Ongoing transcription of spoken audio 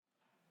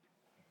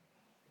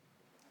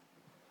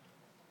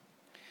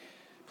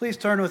Please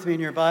turn with me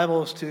in your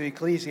Bibles to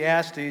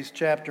Ecclesiastes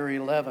chapter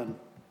 11.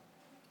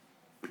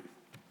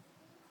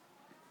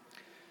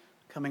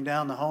 Coming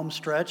down the home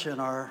stretch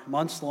in our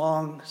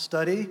months-long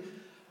study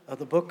of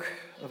the book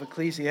of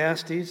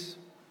Ecclesiastes.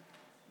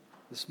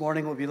 This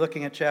morning we'll be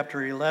looking at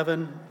chapter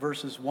 11,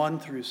 verses 1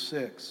 through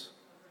 6.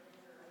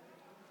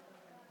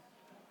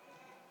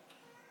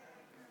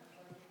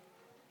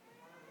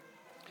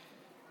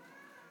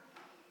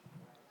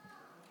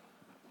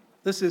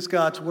 This is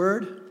God's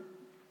word.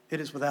 It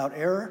is without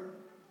error.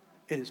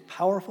 It is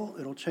powerful.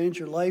 It'll change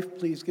your life.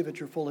 Please give it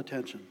your full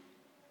attention.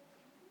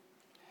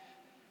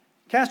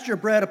 Cast your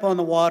bread upon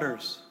the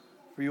waters,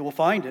 for you will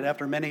find it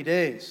after many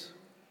days.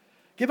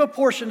 Give a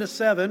portion to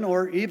 7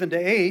 or even to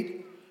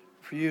 8,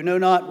 for you know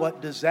not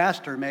what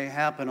disaster may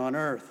happen on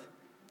earth.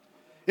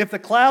 If the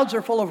clouds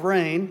are full of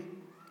rain,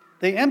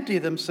 they empty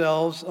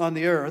themselves on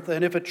the earth.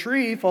 And if a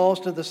tree falls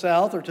to the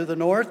south or to the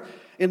north,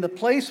 in the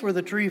place where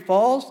the tree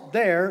falls,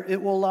 there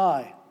it will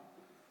lie.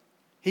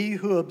 He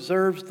who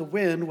observes the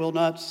wind will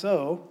not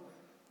sow,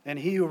 and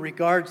he who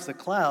regards the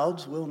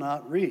clouds will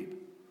not reap.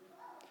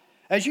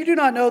 As you do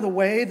not know the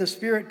way the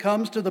Spirit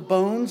comes to the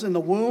bones in the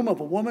womb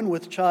of a woman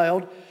with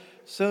child,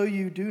 so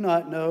you do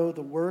not know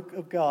the work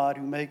of God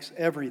who makes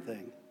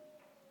everything.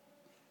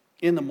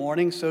 In the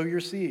morning sow your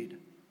seed,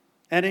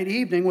 and at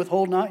evening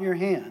withhold not your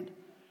hand,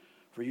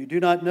 for you do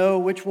not know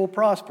which will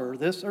prosper,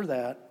 this or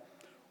that,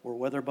 or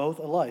whether both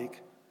alike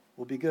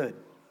will be good.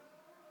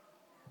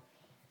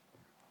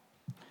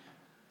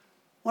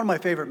 One of my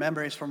favorite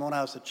memories from when I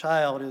was a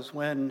child is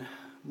when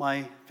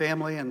my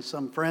family and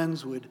some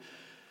friends would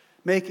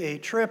make a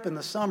trip in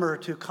the summer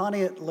to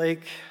Conneaut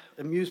Lake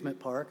Amusement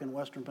Park in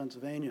western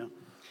Pennsylvania.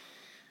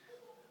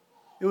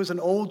 It was an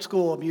old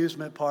school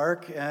amusement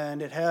park,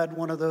 and it had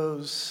one of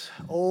those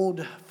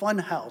old fun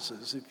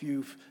houses. If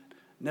you've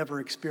never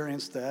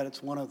experienced that,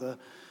 it's one of the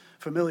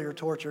familiar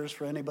tortures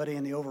for anybody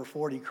in the over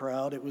 40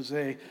 crowd. It was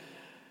a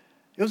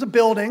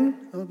building,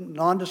 a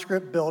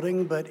nondescript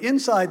building, but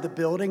inside the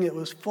building it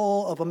was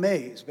full of a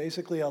maze,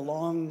 basically a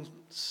long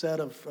set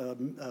of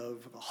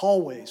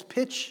hallways,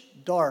 pitch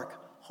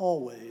dark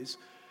hallways,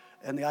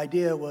 and the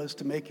idea was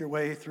to make your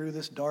way through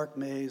this dark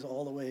maze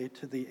all the way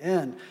to the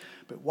end.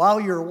 But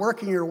while you're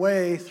working your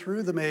way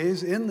through the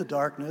maze in the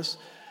darkness,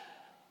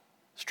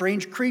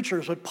 strange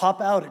creatures would pop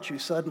out at you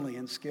suddenly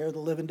and scare the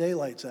living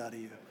daylights out of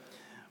you.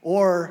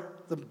 Or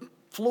the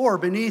floor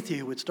beneath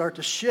you would start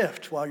to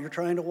shift while you're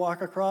trying to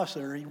walk across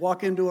it. Or you'd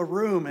walk into a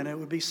room and it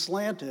would be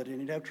slanted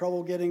and you'd have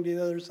trouble getting to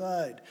the other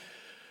side.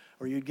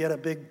 Or you'd get a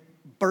big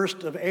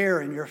burst of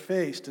air in your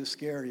face to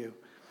scare you.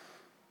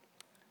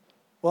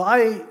 Well,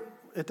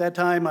 at that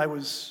time,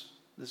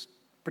 this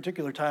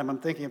particular time I'm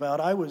thinking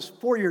about, I was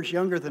 4 years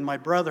younger than my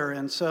brother,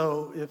 and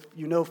so if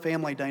you know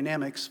family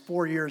dynamics,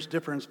 4 years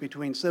difference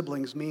between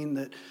siblings mean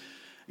that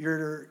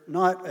you're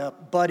not a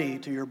buddy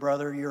to your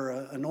brother, you're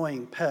an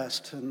annoying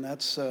pest, and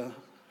that's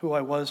who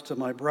I was to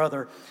my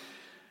brother.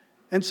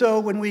 And so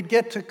when we'd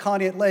get to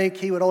Conneaut Lake,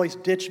 he would always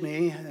ditch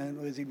me,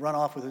 and as he'd run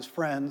off with his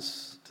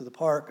friends to the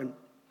park.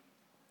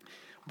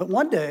 But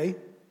one day,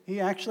 he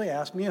actually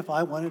asked me if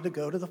I wanted to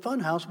go to the fun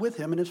house with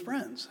him and his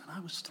friends. And I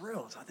was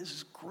thrilled. I thought, this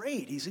is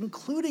great. He's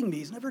including me.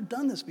 He's never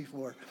done this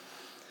before.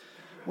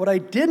 What I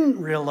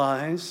didn't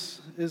realize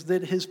is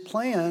that his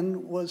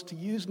plan was to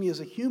use me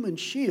as a human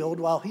shield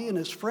while he and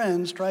his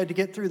friends tried to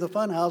get through the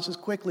fun house as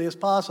quickly as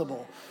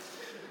possible.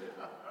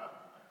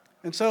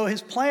 And so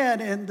his plan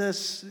in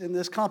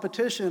this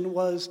competition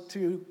was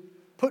to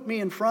put me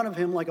in front of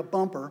him like a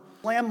bumper,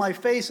 slam my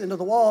face into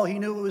the wall. He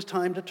knew it was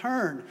time to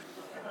turn.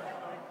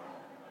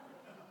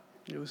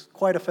 It was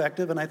quite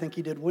effective, and I think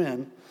he did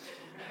win.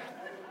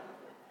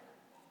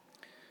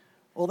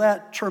 Well,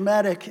 that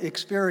traumatic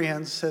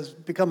experience has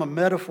become a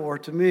metaphor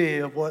to me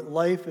of what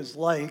life is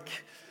like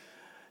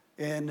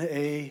in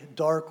a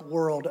dark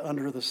world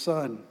under the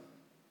sun.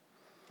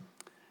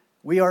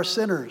 We are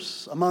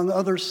sinners among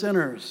other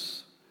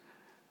sinners,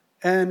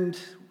 and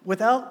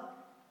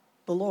without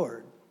the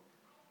Lord,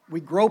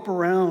 we grope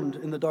around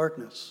in the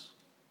darkness,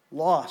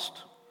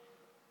 lost,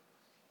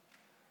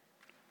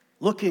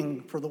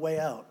 looking for the way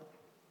out,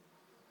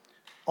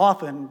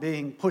 often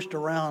being pushed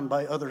around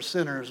by other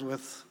sinners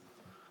with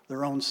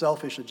their own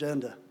selfish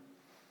agenda.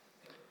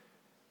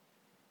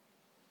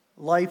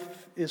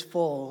 Life is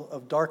full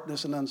of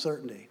darkness and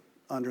uncertainty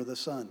under the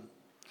sun.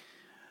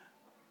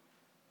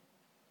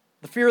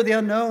 The fear of the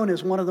unknown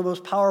is one of the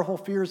most powerful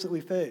fears that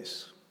we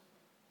face.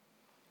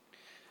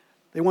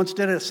 They once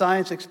did a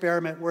science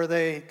experiment where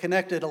they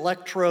connected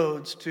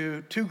electrodes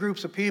to two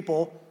groups of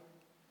people,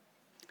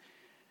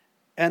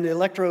 and the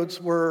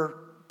electrodes were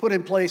put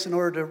in place in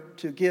order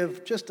to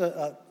give just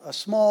a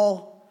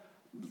small,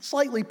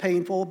 slightly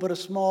painful, but a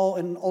small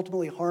and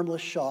ultimately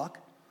harmless shock.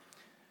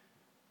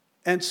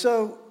 And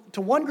so to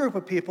one group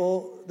of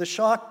people, the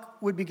shock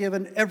would be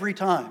given every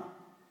time.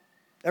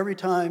 Every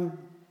time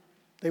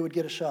they would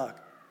get a shock.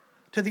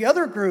 To the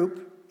other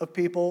group of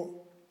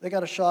people, they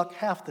got a shock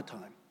half the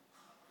time.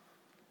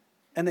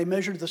 And they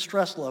measured the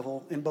stress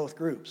level in both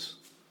groups.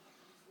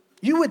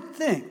 You would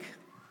think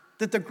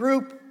that the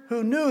group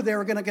who knew they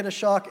were going to get a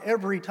shock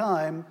every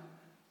time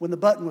when the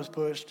button was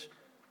pushed,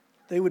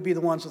 they would be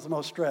the ones with the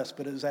most stress,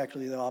 but it was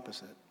actually the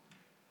opposite.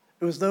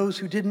 It was those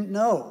who didn't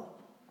know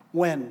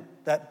when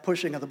that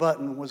pushing of the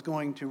button was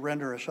going to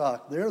render a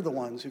shock. They're the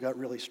ones who got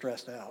really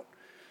stressed out.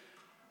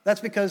 That's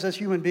because as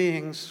human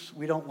beings,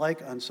 we don't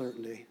like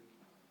uncertainty.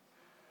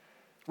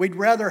 We'd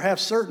rather have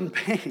certain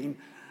pain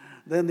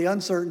than the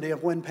uncertainty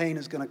of when pain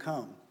is going to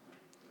come.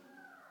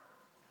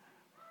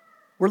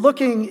 We're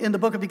looking in the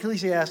book of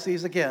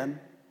Ecclesiastes again.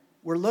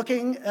 We're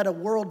looking at a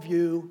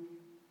worldview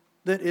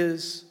that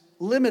is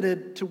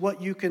limited to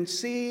what you can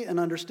see and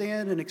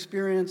understand and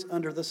experience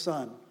under the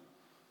sun.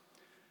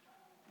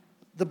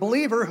 The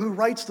believer who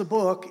writes the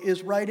book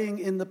is writing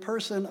in the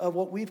person of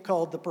what we've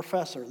called the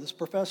professor. This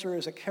professor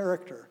is a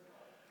character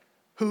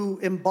who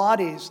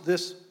embodies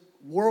this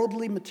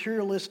worldly,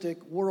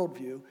 materialistic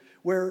worldview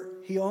where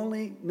he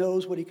only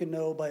knows what he can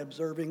know by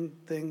observing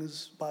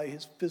things by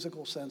his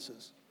physical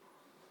senses.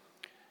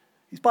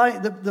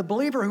 The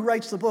believer who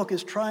writes the book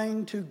is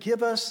trying to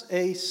give us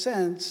a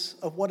sense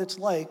of what it's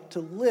like to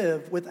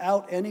live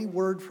without any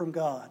word from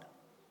God,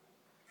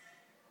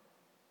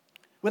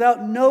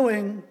 without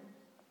knowing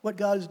what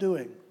God is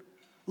doing,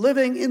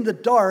 living in the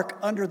dark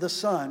under the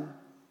sun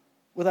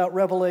without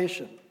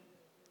revelation.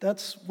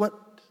 That's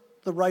what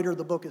the writer of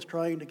the book is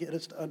trying to get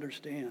us to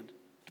understand,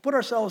 to put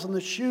ourselves in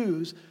the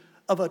shoes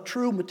of a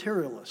true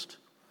materialist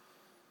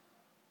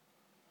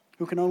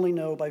who can only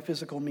know by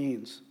physical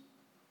means.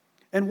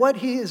 And what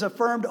he has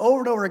affirmed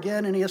over and over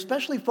again, and he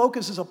especially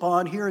focuses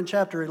upon here in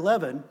chapter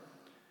 11,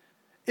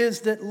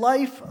 is that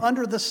life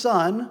under the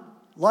sun,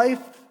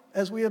 life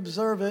as we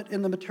observe it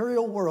in the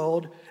material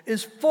world,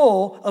 is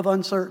full of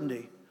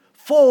uncertainty,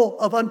 full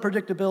of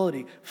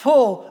unpredictability,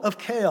 full of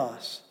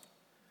chaos,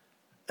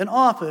 and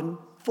often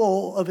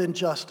full of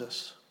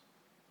injustice.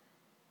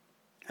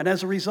 And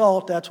as a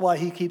result, that's why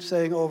he keeps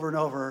saying over and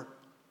over,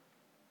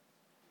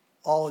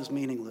 all is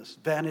meaningless.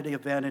 Vanity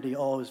of vanity,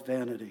 all is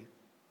vanity.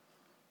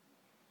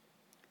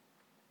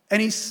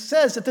 And he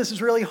says that this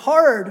is really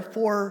hard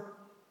for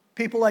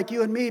people like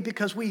you and me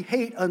because we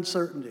hate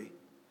uncertainty.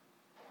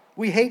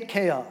 We hate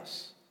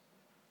chaos.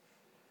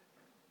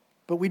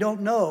 But we don't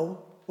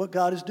know what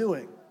God is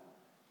doing.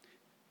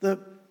 The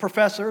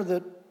professor,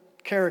 the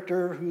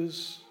character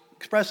who's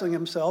expressing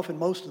himself in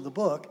most of the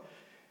book,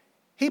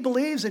 he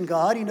believes in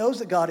God. He knows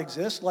that God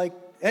exists. Like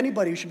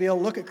anybody should be able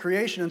to look at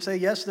creation and say,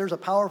 yes, there's a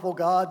powerful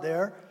God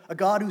there, a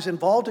God who's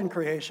involved in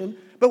creation.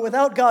 But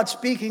without God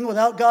speaking,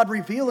 without God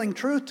revealing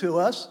truth to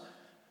us,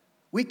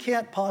 we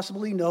can't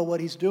possibly know what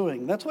he's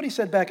doing. That's what he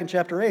said back in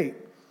chapter 8.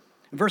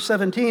 In verse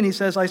 17, he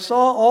says, I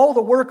saw all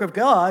the work of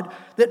God,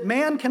 that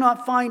man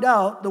cannot find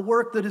out the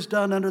work that is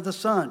done under the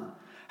sun.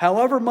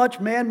 However much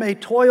man may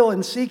toil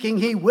in seeking,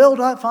 he will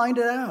not find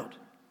it out.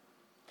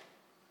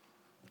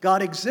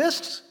 God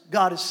exists.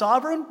 God is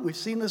sovereign. We've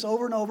seen this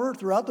over and over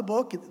throughout the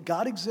book.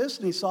 God exists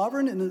and he's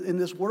sovereign in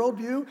this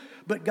worldview,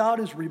 but God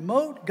is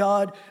remote.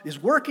 God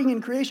is working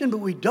in creation, but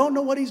we don't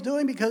know what he's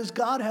doing because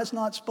God has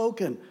not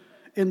spoken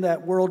in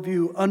that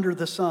worldview under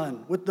the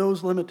sun with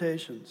those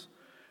limitations.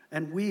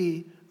 And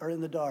we are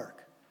in the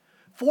dark.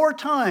 4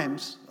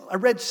 times, I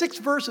read 6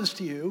 verses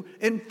to you,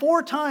 and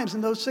 4 times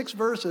in those 6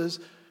 verses,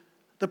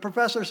 the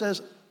professor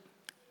says,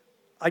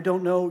 I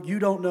don't know, you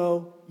don't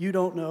know, you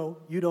don't know,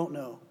 you don't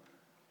know.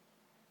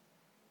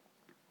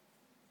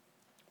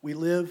 We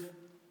live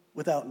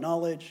without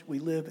knowledge. We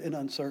live in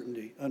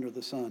uncertainty under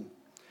the sun.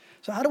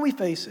 So how do we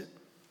face it?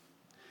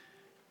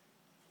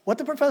 What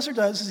the professor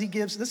does is he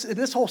gives,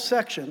 this whole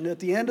section, at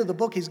the end of the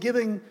book, he's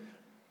giving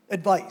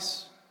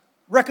advice,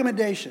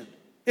 recommendation.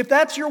 If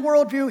that's your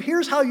worldview,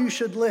 here's how you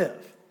should live.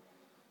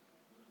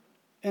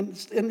 And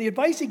the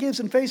advice he gives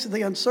in face of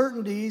the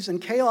uncertainties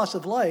and chaos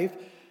of life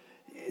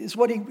is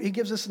what he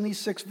gives us in these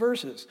 6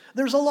 verses.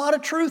 There's a lot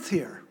of truth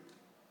here,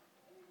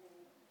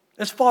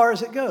 as far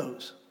as it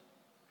goes.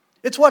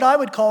 It's what I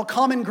would call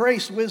common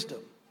grace wisdom.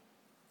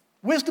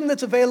 Wisdom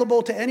that's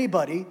available to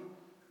anybody.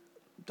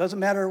 Doesn't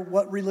matter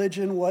what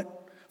religion,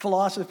 what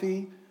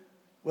philosophy,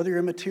 whether you're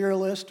a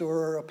materialist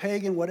or a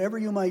pagan, whatever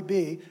you might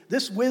be.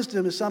 This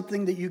wisdom is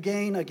something that you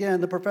gain. Again,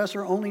 the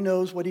professor only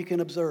knows what he can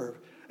observe.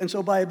 And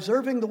so by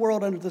observing the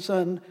world under the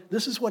sun,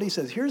 this is what he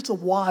says. Here's the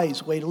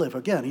wise way to live.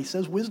 Again, he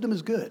says wisdom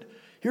is good.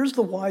 Here's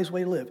the wise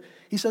way to live.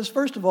 He says,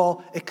 first of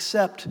all,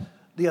 accept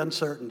the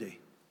uncertainty.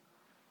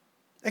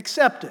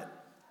 Accept it.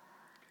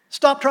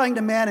 Stop trying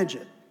to manage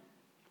it.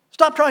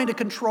 Stop trying to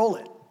control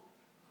it.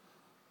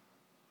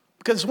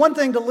 Because it's one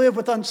thing to live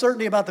with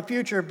uncertainty about the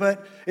future,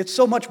 but it's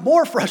so much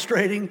more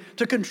frustrating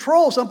to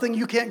control something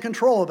you can't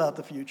control about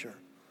the future.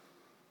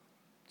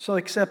 So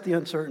accept the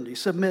uncertainty.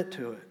 Submit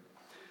to it.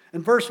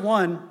 In verse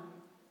 1,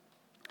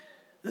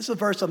 this is a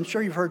verse I'm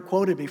sure you've heard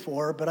quoted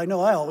before, but I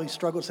know I always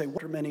struggle to say,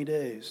 after many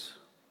days.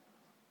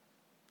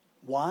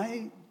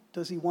 Why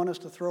does he want us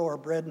to throw our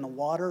bread in the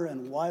water,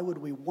 and why would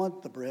we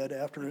want the bread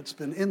after it's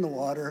been in the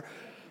water,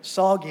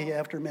 soggy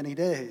after many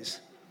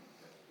days?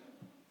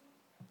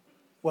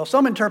 Well,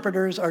 some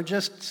interpreters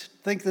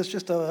think this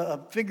just a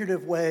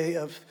figurative way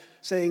of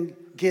saying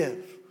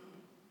give.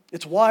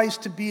 It's wise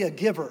to be a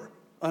giver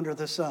under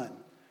the sun.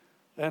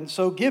 And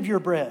so give your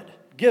bread.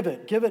 Give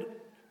it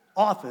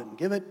often.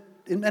 Give it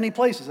in many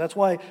places. That's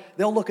why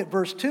they'll look at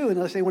verse 2 and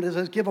they'll say when it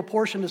says give a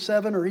portion to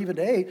 7 or even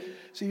to 8,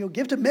 so you'll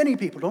give to many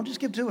people. Don't just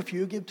give to a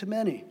few, give to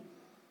many.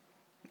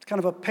 It's kind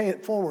of a pay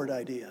it forward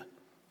idea.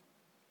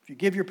 If you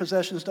give your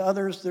possessions to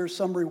others, there's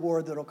some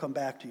reward that'll come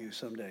back to you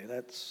someday.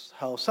 That's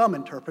how some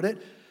interpret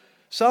it.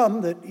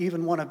 Some that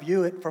even want to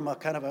view it from a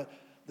kind of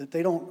that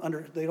they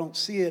don't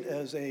see it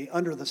as a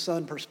under the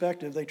sun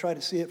perspective. They try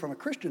to see it from a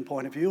Christian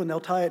point of view, and they'll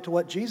tie it to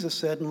what Jesus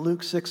said in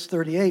Luke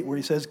 6:38, where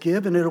he says,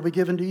 "Give, and it'll be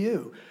given to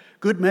you.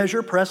 Good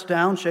measure, pressed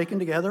down, shaken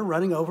together,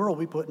 running over, will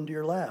be put into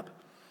your lap."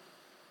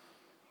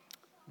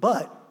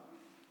 But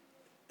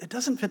it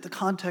doesn't fit the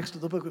context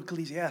of the book of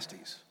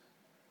Ecclesiastes.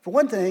 For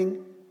one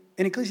thing,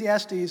 in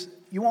Ecclesiastes,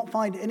 you won't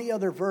find any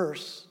other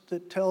verse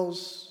that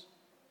tells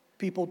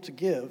people to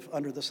give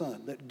under the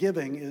sun, that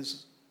giving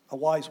is a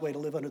wise way to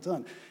live under the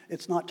sun.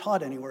 It's not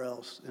taught anywhere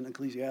else in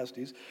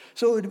Ecclesiastes.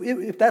 So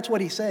if that's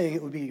what he's saying,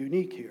 it would be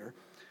unique here.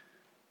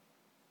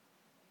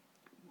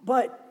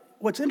 But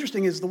what's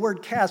interesting is the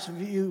word cast.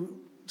 If you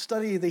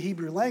study the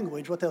Hebrew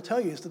language, what they'll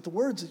tell you is that the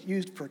words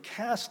used for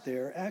cast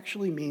there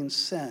actually means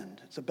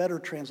send. It's a better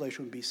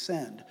translation would be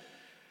send.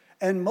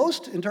 And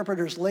most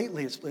interpreters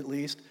lately, at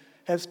least,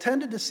 have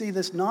tended to see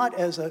this not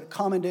as a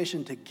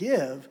commendation to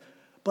give,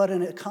 but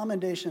a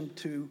commendation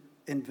to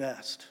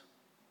invest.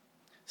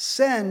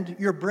 Send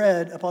your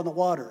bread upon the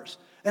waters.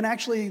 And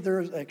actually,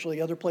 there's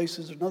other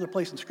places, there's another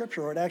place in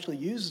Scripture where it actually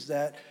uses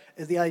that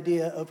as the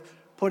idea of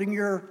putting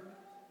your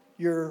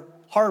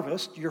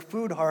harvest, your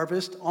food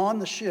harvest, on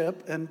the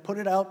ship and put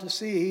it out to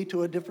sea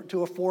to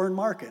a foreign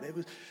market.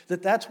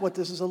 That's what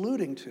this is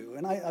alluding to.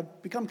 And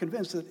I've become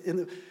convinced that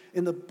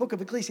in the book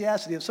of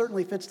Ecclesiastes, it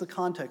certainly fits the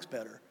context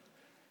better.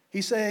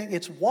 He's saying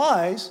it's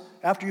wise,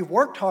 after you've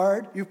worked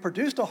hard, you've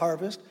produced a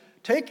harvest,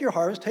 take your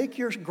harvest, take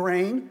your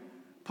grain,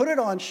 put it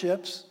on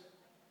ships,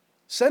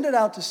 send it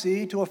out to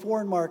sea to a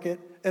foreign market,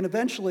 and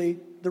eventually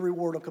the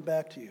reward will come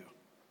back to you.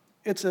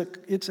 It's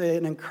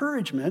an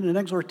encouragement, an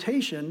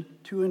exhortation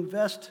to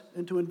invest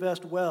and to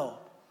invest well.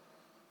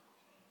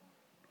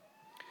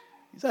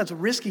 That's a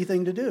risky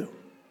thing to do.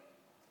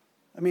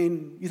 I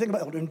mean, you think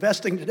about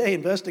investing today,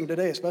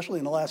 especially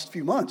in the last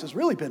few months, has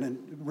really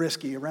been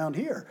risky around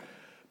here.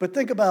 But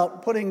think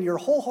about putting your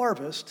whole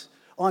harvest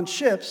on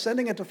ships,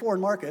 sending it to foreign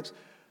markets.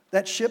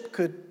 That ship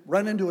could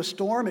run into a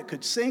storm. It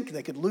could sink.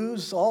 They could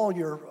lose all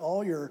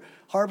your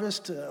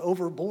harvest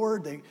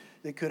overboard.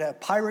 They could have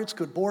pirates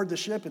could board the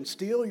ship and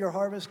steal your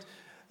harvest.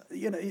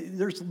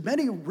 There's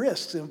many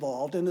risks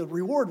involved, and the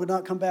reward would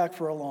not come back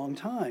for a long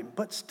time.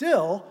 But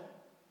still,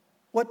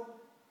 what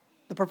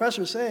the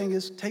professor is saying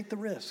is take the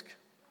risk.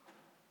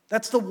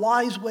 That's the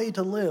wise way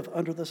to live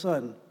under the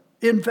sun.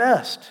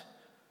 Invest.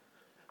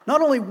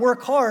 Not only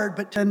work hard,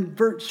 but then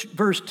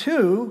verse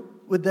 2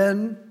 would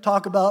then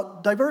talk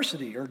about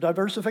diversity or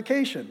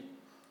diversification.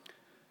 It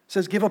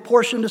says, give a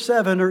portion to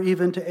 7 or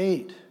even to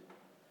 8.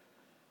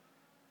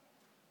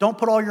 Don't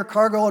put all your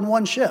cargo in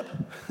one ship.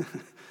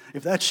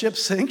 If that ship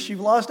sinks, you've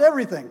lost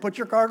everything. Put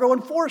your cargo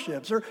in 4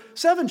 ships or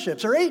 7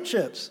 ships or 8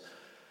 ships.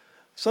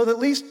 So that at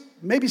least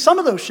maybe some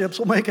of those ships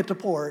will make it to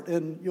port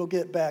and you'll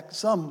get back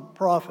some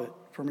profit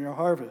from your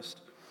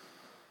harvest.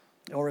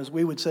 Or as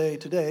we would say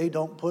today,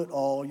 don't put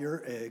all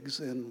your eggs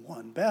in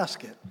one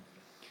basket.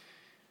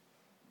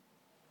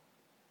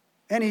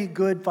 Any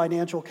good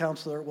financial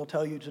counselor will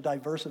tell you to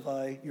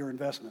diversify your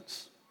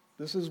investments.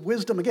 This is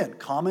wisdom, again,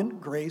 common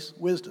grace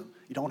wisdom.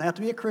 You don't have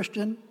to be a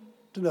Christian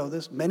to know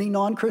this. Many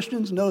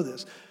non-Christians know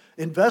this.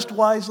 Invest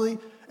wisely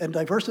and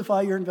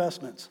diversify your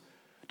investments.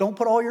 Don't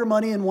put all your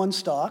money in one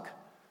stock.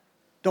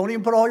 Don't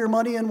even put all your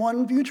money in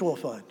one mutual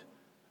fund.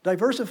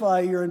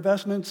 Diversify your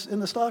investments in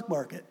the stock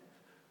market.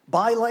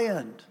 Buy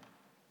land.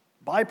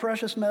 Buy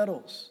precious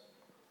metals.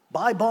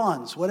 Buy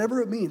bonds,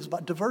 whatever it means,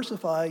 but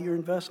diversify your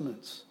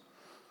investments.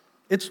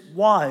 It's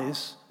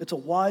wise. It's a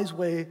wise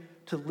way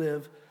to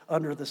live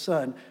under the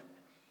sun.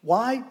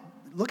 Why?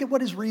 Look at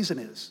what his reason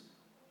is.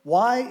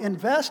 Why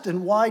invest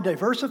and why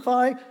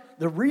diversify?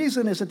 The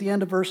reason is at the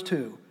end of verse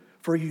 2.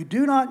 For you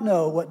do not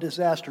know what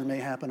disaster may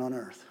happen on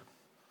earth.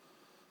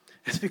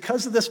 It's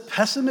because of this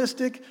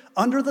pessimistic,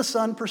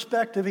 under-the-sun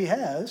perspective he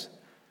has.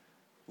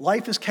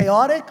 Life is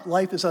chaotic.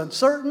 Life is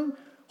uncertain.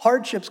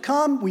 Hardships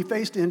come. We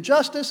face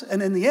injustice.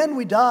 And in the end,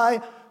 we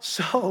die.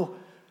 So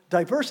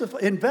diversify,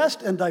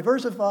 invest and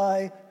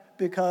diversify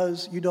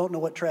because you don't know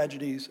what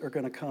tragedies are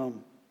going to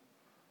come.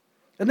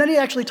 And then he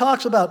actually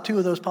talks about 2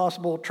 of those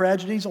possible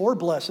tragedies or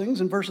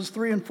blessings in verses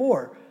 3 and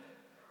 4.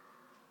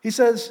 He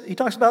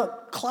talks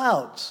about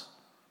clouds.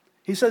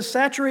 He says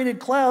saturated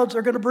clouds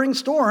are going to bring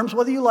storms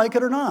whether you like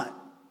it or not.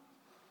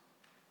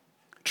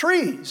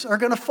 Trees are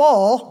going to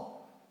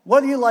fall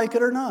whether you like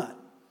it or not.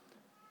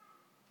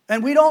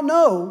 And we don't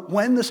know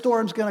when the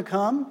storm's going to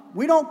come.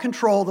 We don't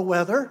control the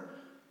weather.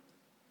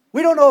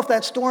 We don't know if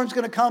that storm's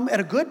going to come at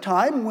a good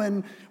time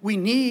when we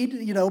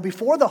need,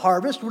 before the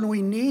harvest, when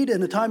we need,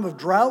 in a time of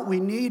drought, we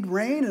need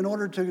rain in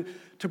order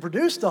to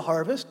produce the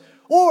harvest,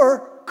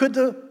 Or could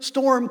the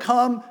storm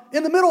come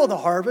in the middle of the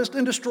harvest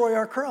and destroy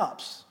our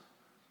crops?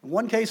 In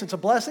one case, it's a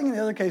blessing. In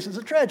the other case, it's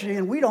a tragedy,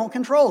 and we don't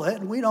control it,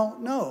 and we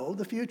don't know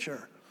the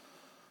future.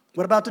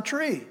 What about the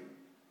tree?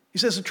 He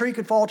says the tree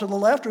could fall to the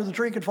left or the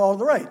tree could fall to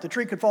the right. The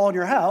tree could fall in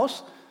your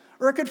house,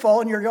 or it could fall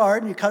in your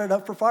yard, and you cut it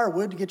up for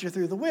firewood to get you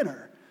through the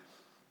winter.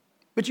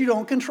 But you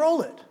don't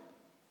control it.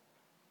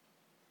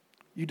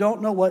 You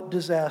don't know what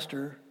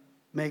disaster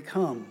may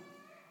come,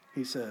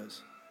 he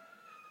says.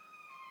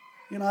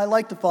 I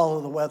like to follow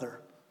the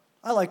weather.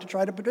 I like to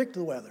try to predict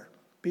the weather.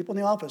 People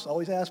in the office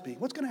always ask me,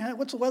 what's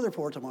the weather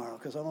for tomorrow?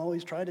 Because I'm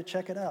always trying to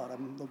check it out.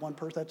 I'm the one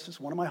person, that's just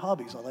one of my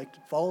hobbies. I like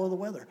to follow the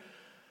weather.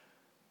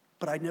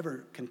 But I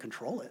never can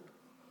control it.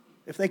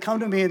 If they come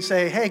to me and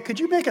say, hey, could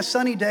you make a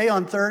sunny day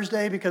on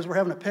Thursday because we're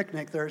having a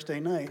picnic Thursday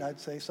night? I'd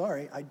say,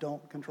 sorry, I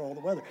don't control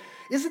the weather.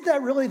 Isn't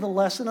that really the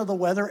lesson of the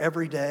weather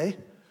every day?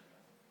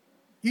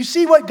 You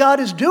see what God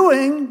is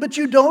doing, but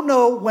you don't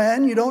know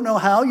when, you don't know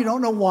how, you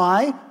don't know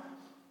why.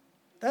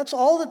 That's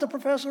all that the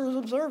professor is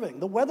observing.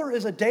 The weather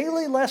is a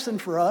daily lesson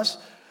for us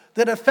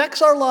that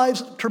affects our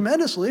lives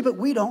tremendously, but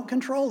we don't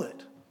control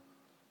it.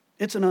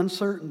 It's an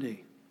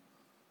uncertainty.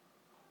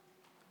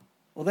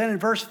 Well, then in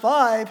verse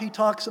 5, he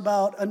talks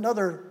about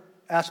another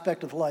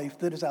aspect of life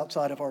that is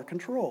outside of our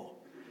control.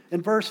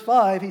 In verse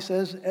 5, he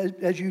says,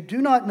 as you do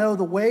not know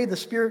the way the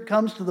Spirit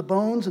comes to the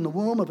bones in the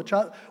womb of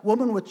a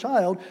woman with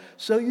child,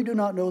 so you do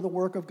not know the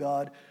work of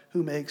God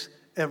who makes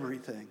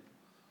everything.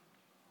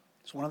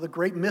 It's one of the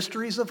great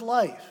mysteries of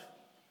life.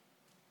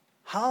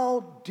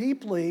 How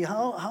deeply,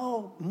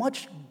 how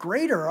much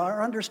greater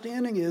our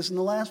understanding is in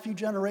the last few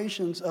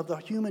generations of the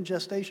human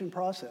gestation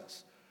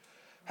process.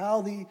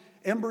 How the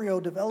embryo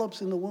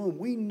develops in the womb.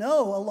 We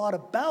know a lot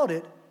about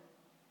it,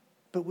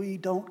 but we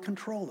don't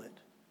control it.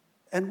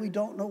 And we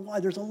don't know why.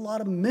 There's a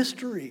lot of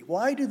mystery.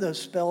 Why do the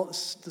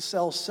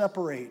cells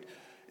separate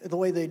the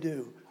way they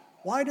do?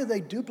 Why do they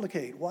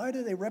duplicate? Why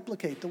do they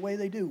replicate the way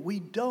they do? We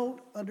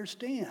don't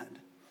understand.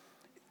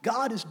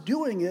 God is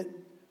doing it,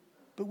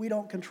 but we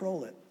don't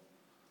control it.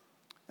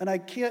 And I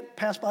can't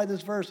pass by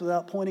this verse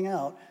without pointing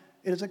out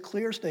it is a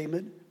clear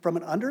statement from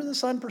an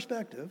under-the-sun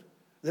perspective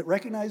that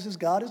recognizes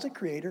God as a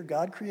creator.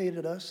 God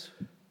created us.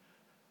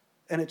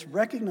 And it's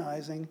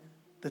recognizing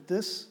that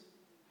this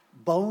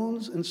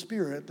bones and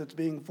spirit that's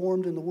being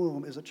formed in the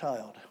womb is a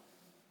child.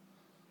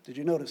 Did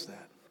you notice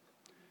that?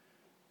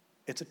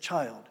 It's a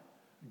child.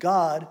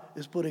 God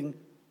is putting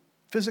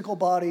physical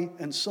body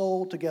and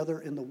soul together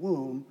in the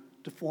womb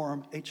to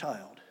form a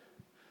child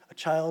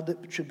that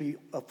should be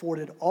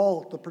afforded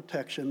all the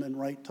protection and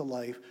right to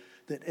life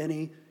that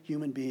any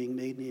human being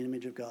made in the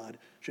image of God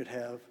should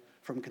have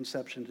from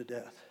conception to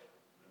death.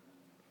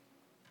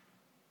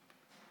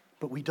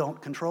 But we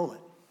don't control it.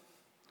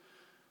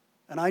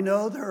 And I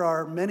know there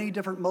are many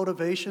different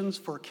motivations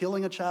for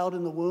killing a child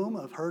in the womb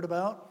I've heard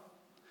about,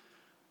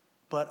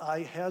 but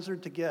I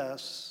hazard to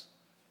guess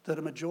that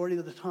a majority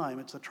of the time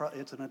it's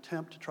an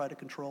attempt to try to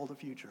control the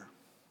future.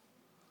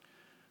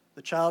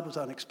 The child was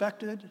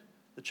unexpected.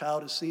 The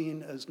child is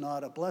seen as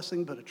not a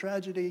blessing but a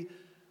tragedy,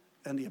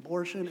 and the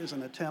abortion is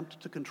an attempt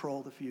to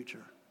control the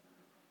future.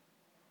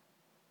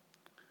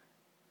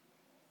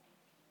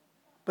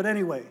 But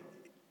anyway,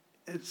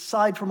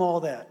 aside from all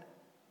that,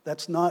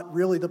 that's not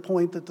really the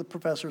point that the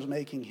professor is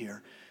making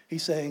here.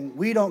 He's saying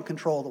we don't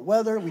control the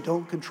weather, we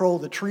don't control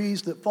the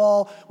trees that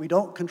fall, we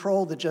don't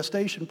control the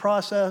gestation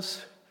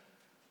process.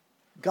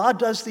 God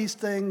does these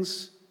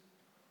things,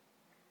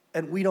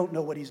 and we don't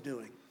know what he's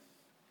doing.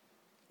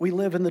 We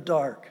live in the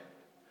dark.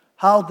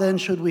 How then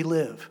should we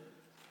live?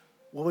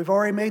 Well, we've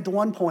already made the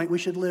one point. We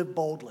should live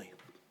boldly.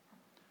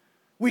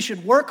 We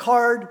should work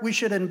hard. We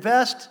should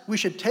invest. We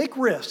should take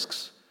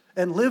risks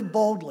and live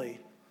boldly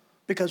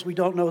because we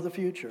don't know the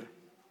future.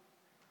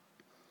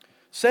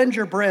 Send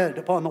your bread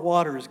upon the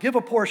waters. Give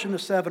a portion to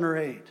 7 or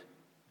 8.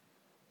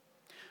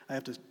 I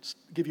have to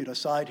give you an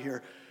aside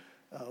here.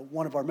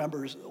 One of our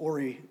members,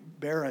 Ori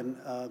Barron,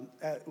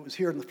 was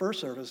here in the first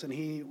service, and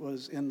he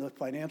was in the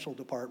financial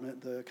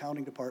department, the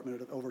accounting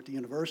department over at the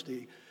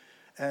university.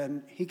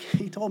 And he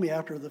told me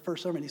after the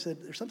first sermon, he said,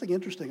 there's something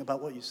interesting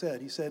about what you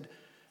said. He said,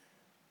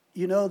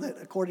 you know that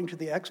according to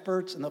the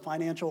experts in the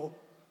financial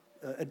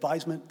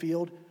advisement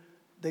field,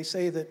 they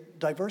say that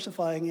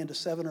diversifying into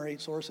 7 or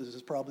 8 sources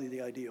is probably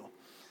the ideal,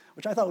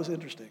 which I thought was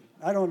interesting.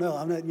 I don't know.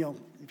 I'm not,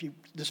 if you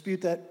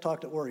dispute that,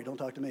 talk to Ori, don't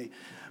talk to me.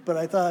 But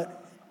I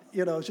thought,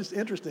 it's just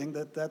interesting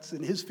that that's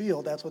in his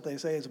field, that's what they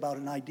say is about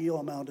an ideal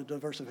amount of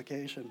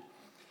diversification.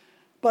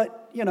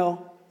 But,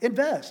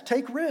 invest,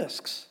 take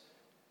risks.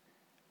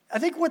 I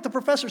think what the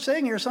professor's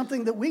saying here is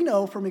something that we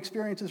know from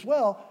experience as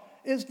well,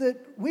 is that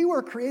we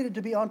were created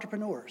to be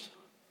entrepreneurs.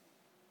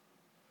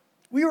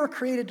 We were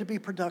created to be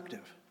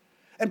productive.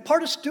 And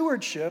part of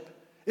stewardship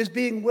is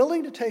being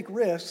willing to take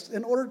risks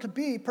in order to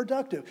be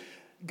productive.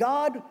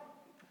 God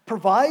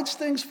provides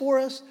things for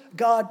us.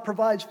 God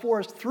provides for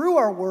us through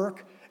our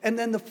work. And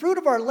then the fruit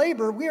of our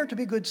labor, we are to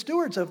be good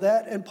stewards of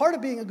that. And part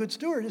of being a good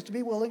steward is to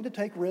be willing to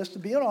take risks, to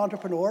be an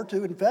entrepreneur,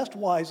 to invest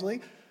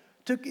wisely,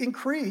 to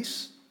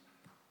increase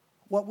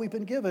what we've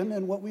been given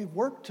and what we've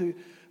worked to,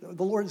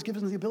 the Lord has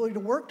given us the ability to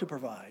work to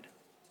provide.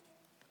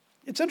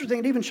 It's interesting,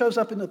 it even shows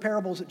up in the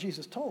parables that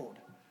Jesus told.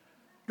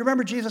 You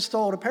remember Jesus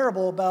told a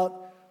parable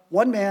about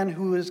one man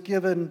who was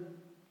given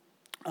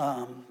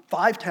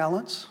 5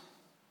 talents,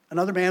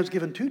 another man was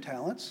given 2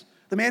 talents.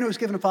 The man who was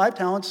given 5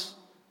 talents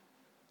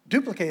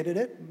duplicated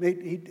it,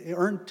 he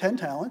earned 10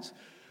 talents.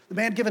 The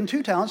man given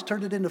 2 talents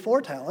turned it into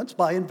 4 talents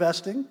by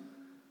investing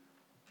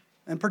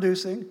and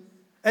producing.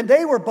 And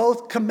they were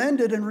both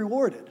commended and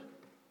rewarded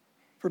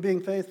for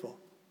being faithful.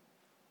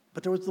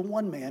 But there was the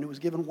one man who was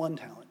given 1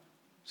 talent.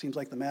 Seems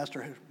like the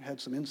master had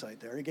some insight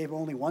there. He gave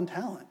only 1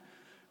 talent.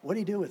 What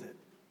did he do with it?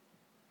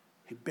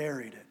 He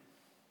buried it.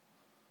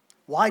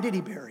 Why did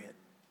he bury it?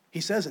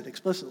 He says it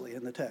explicitly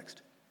in the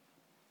text.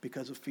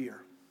 Because of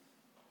fear.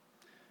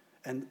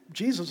 And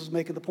Jesus is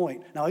making the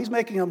point. Now, he's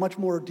making a much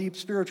more deep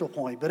spiritual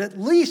point, but at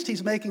least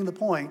he's making the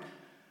point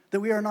that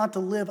we are not to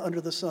live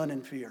under the sun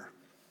in fear.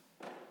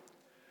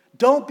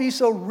 Don't be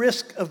so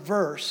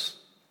risk-averse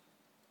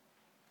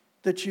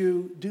that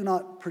you do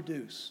not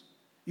produce.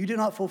 You do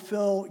not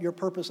fulfill your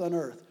purpose on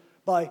earth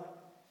by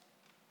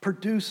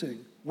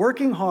producing,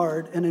 working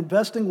hard, and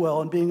investing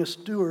well and being a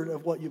steward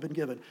of what you've been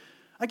given.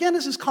 Again,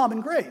 this is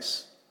common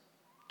grace.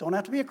 Don't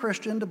have to be a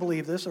Christian to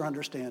believe this or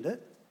understand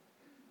it.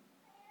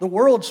 The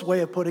world's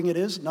way of putting it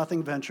is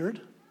nothing ventured,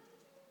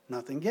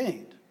 nothing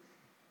gained.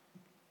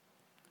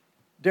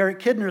 Derek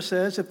Kidner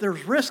says, if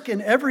there's risk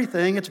in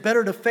everything, it's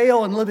better to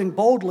fail in living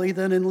boldly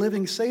than in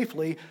living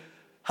safely,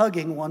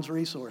 hugging one's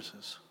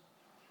resources.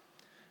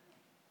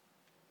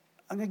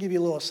 I'm going to give you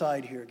a little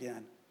aside here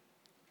again.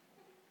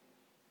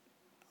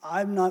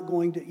 I'm not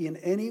going to in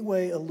any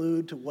way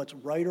allude to what's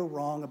right or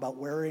wrong about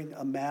wearing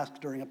a mask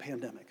during a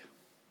pandemic.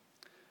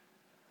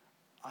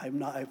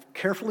 I've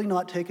carefully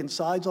not taken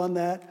sides on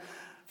that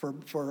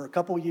for a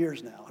couple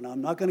years now, and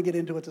I'm not going to get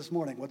into it this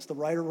morning. What's the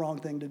right or wrong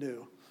thing to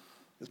do?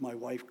 As my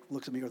wife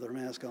looks at me with her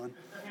mask on.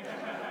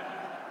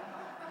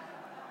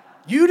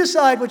 You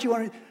decide what you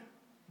want to do.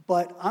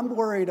 But I'm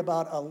worried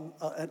about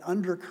an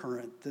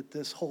undercurrent that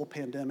this whole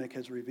pandemic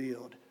has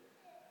revealed,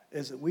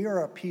 is that we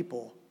are a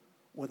people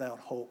without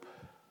hope.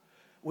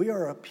 We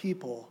are a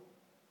people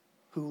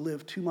who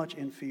live too much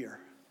in fear.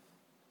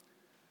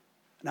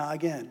 Now,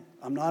 again,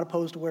 I'm not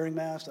opposed to wearing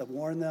masks. I've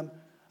worn them.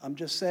 I'm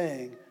just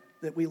saying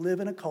that we live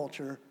in a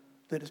culture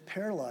that is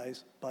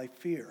paralyzed by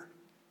fear.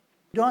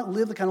 We don't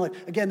live the kind of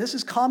life. Again, this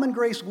is common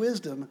grace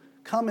wisdom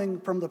coming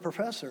from the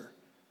professor.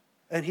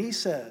 And he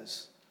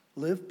says,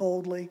 live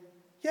boldly.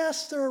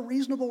 Yes, there are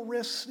reasonable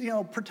risks,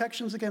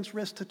 protections against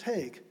risk to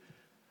take.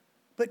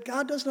 But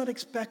God does not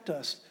expect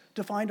us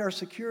to find our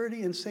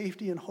security and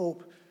safety and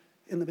hope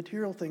in the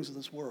material things of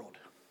this world.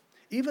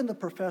 Even the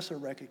professor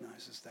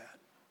recognizes that.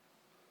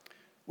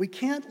 We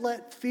can't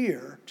let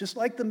fear, just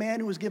like the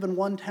man who was given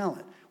 1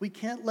 talent, we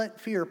can't let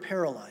fear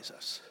paralyze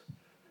us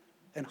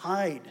and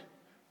hide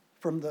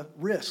from the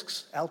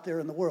risks out there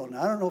in the world.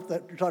 Now, I don't know if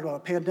you're talking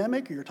about a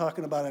pandemic, or you're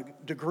talking about a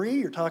degree,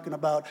 you're talking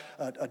about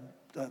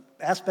an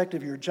aspect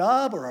of your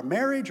job or a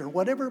marriage or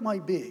whatever it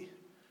might be.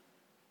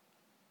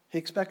 He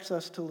expects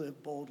us to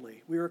live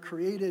boldly. We are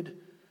created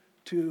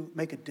to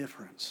make a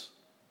difference,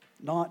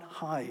 not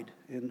hide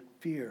in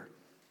fear.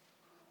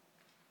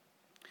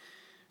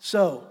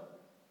 So,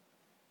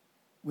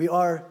 we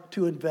are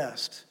to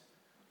invest,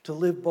 to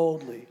live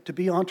boldly, to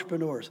be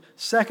entrepreneurs.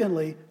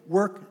 Secondly,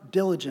 work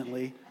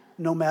diligently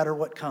no matter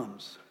what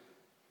comes.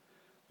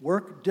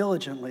 Work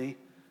diligently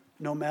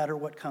no matter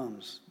what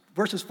comes.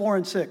 Verses 4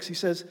 and 6, he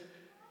says,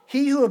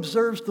 he who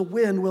observes the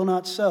wind will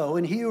not sow,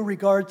 and he who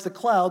regards the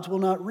clouds will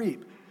not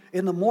reap.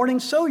 In the morning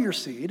sow your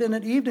seed, and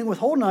at evening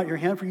withhold not your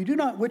hand, for you do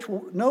not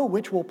know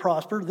which will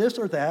prosper, this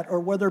or that,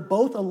 or whether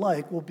both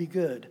alike will be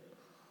good.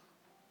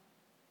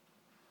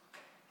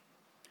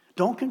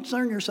 Don't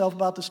concern yourself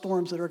about the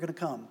storms that are going to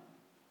come.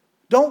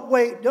 Don't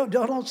wait.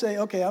 Don't say,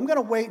 okay, I'm going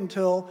to wait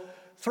until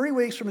 3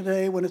 weeks from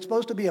today when it's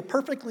supposed to be a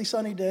perfectly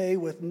sunny day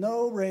with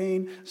no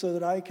rain so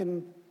that I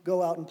can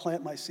go out and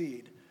plant my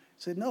seed.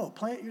 Say, no,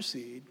 plant your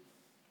seed.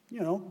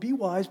 Be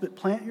wise, but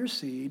plant your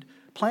seed.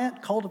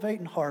 Plant, cultivate,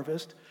 and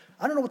harvest.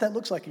 I don't know what that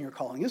looks like in your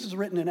calling. This is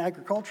written in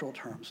agricultural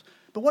terms.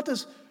 But what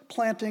does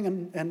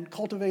planting and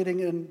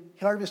cultivating and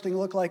harvesting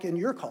look like in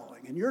your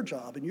calling, in your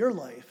job, in your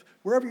life,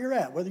 wherever you're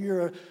at, whether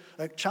you're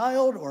a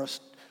child or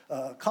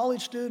a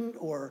college student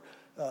or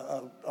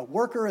a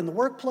worker in the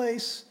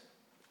workplace,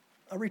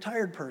 a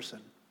retired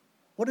person?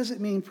 What does it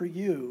mean for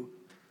you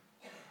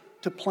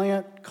to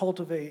plant,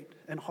 cultivate,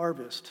 and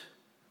harvest?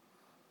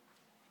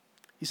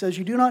 He says,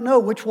 you do not know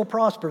which will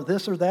prosper,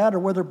 this or that, or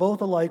whether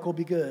both alike will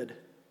be good.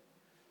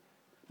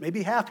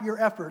 Maybe half of your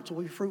efforts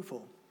will be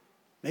fruitful.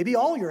 Maybe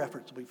all your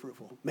efforts will be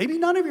fruitful. Maybe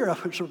none of your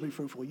efforts will be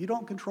fruitful. You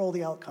don't control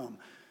the outcome.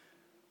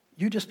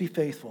 You just be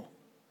faithful.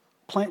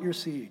 Plant your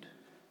seed.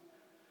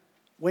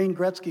 Wayne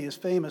Gretzky is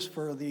famous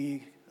for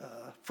the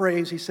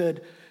phrase, he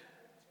said,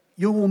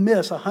 you will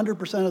miss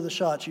 100% of the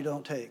shots you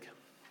don't take.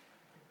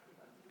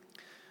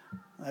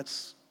 That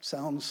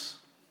sounds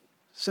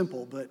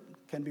simple, but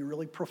can be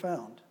really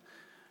profound.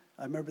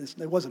 I remember this,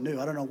 it wasn't new.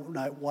 I don't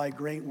know why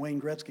Wayne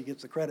Gretzky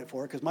gets the credit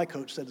for it, because my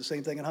coach said the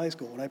same thing in high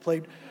school. When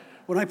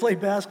I played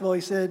basketball,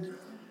 he said,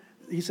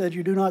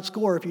 you do not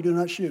score if you do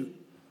not shoot.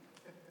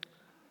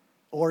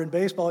 Or in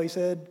baseball, he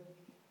said,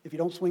 if you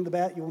don't swing the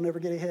bat, you will never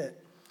get a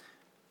hit.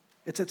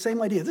 It's that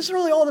same idea. This is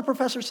really all the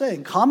professor's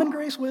saying. Common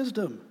grace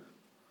wisdom.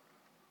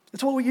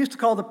 It's what we used to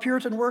call the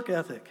Puritan work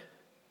ethic.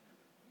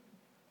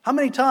 How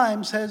many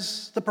times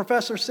has the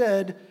professor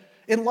said,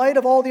 in light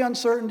of all the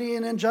uncertainty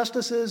and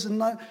injustices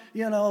and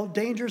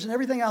dangers and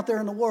everything out there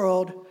in the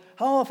world,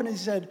 how often has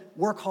he said,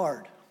 work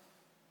hard.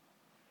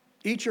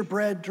 Eat your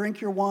bread,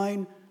 drink your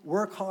wine,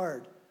 work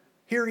hard.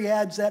 Here he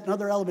adds that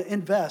another element,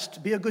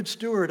 invest. Be a good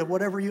steward of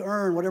whatever you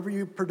earn, whatever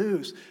you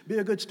produce. Be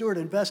a good steward,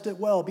 invest it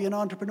well, be an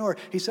entrepreneur.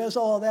 He says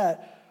all of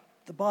that.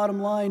 The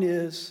bottom line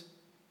is,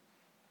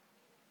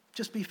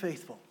 just be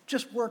faithful.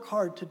 Just work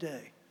hard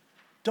today.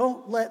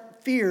 Don't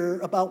let fear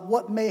about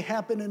what may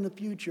happen in the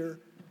future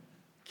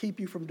keep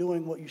you from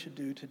doing what you should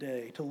do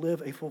today to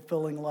live a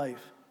fulfilling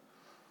life.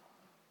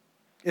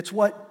 It's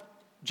what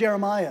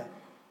Jeremiah,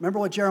 remember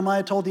what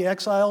Jeremiah told the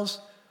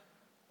exiles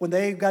when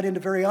they got into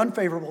very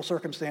unfavorable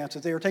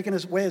circumstances? They were taken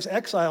away as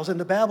exiles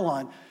into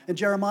Babylon. And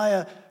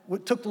Jeremiah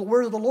took the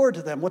word of the Lord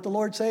to them. What the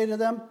Lord say to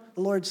them?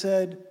 The Lord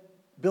said,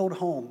 build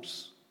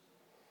homes,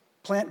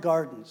 plant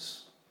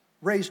gardens,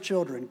 raise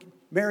children,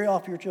 marry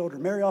off your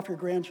children, marry off your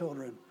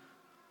grandchildren.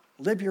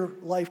 Live your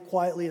life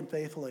quietly and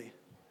faithfully.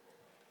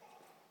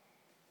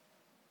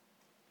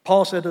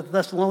 Paul said to the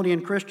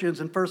Thessalonian Christians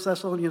in 1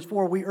 Thessalonians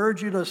 4, we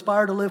urge you to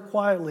aspire to live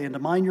quietly and to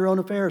mind your own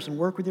affairs and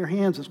work with your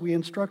hands as we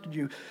instructed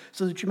you,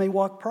 so that you may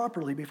walk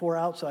properly before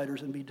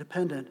outsiders and be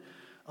dependent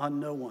on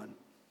no one.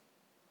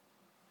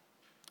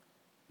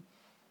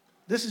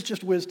 This is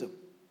just wisdom.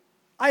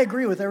 I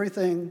agree with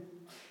everything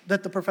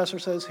that the professor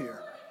says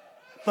here.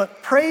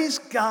 But praise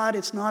God,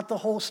 it's not the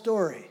whole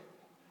story.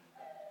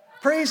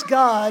 Praise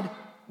God,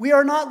 we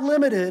are not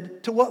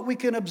limited to what we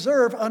can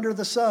observe under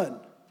the sun.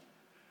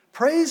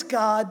 Praise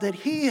God that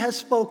He has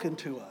spoken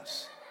to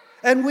us.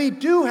 And we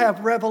do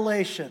have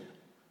revelation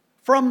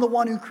from the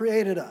one who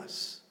created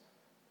us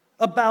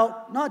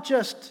about not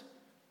just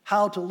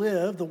how to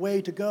live, the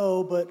way to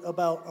go, but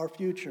about our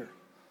future.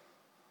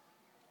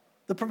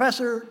 The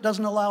professor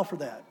doesn't allow for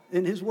that.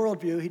 In his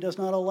worldview, he does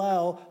not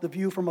allow the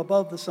view from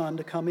above the sun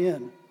to come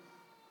in.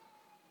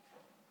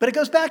 But it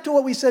goes back to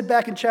what we said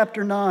back in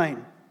chapter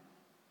 9.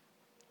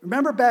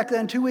 Remember back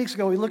then, 2 weeks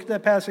ago, we looked at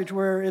that passage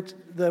where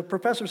the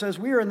professor says,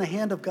 we are in the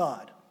hand of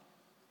God.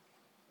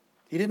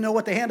 He didn't know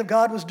what the hand of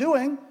God was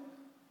doing,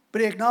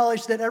 but he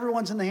acknowledged that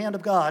everyone's in the hand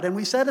of God. And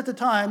we said at the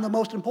time, the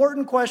most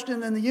important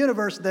question in the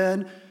universe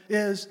then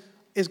is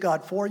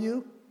God for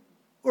you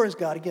or is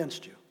God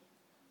against you?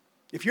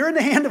 If you're in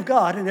the hand of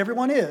God, and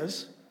everyone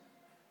is,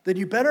 then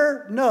you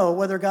better know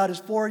whether God is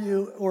for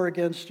you or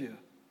against you.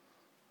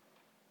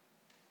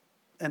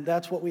 And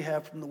that's what we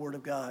have from the Word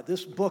of God.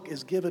 This book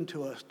is given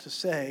to us to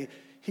say,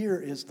 here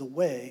is the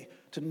way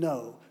to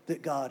know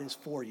that God is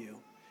for you,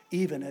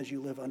 even as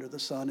you live under the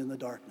sun in the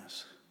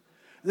darkness.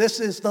 This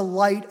is the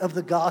light of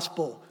the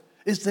gospel,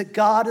 is that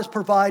God has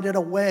provided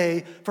a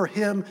way for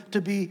Him to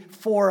be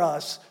for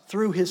us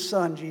through His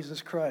Son,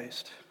 Jesus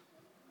Christ.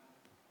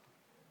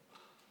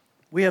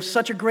 We have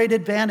such a great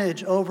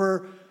advantage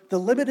over the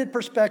limited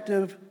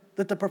perspective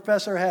that the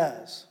professor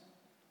has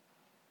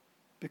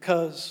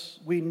because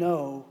we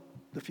know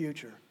the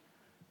future.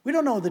 We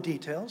don't know the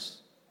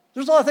details.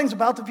 There's a lot of things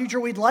about the future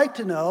we'd like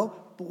to know,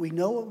 but we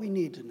know what we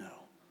need to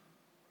know.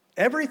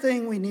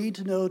 Everything we need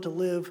to know to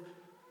live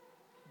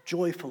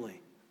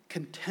joyfully,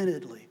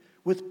 contentedly,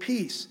 with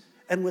peace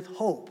and with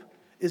hope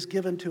is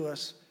given to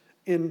us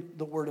in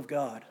the Word of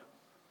God.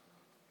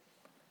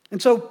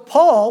 And so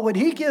Paul, when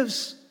he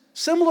gives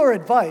similar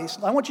advice,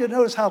 I want you to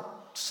notice how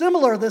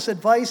similar this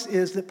advice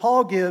is that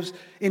Paul gives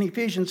in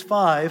Ephesians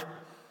 5.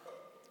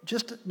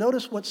 Just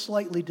notice what's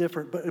slightly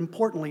different, but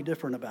importantly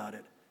different about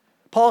it.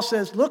 Paul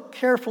says, look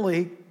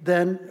carefully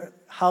then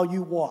how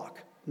you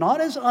walk, not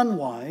as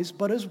unwise,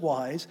 but as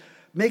wise,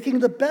 making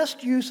the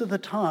best use of the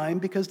time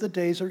because the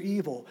days are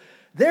evil.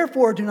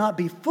 Therefore, do not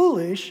be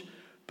foolish,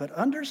 but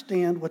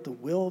understand what the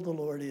will of the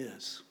Lord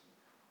is.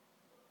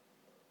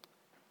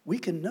 We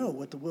can know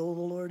what the will of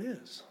the Lord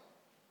is.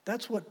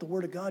 That's what the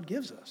Word of God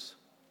gives us.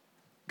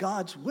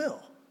 God's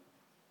will.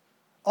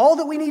 All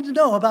that we need to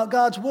know about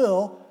God's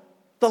will,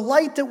 the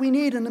light that we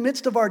need in the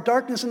midst of our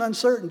darkness and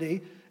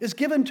uncertainty, is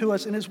given to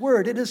us in His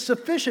Word. It is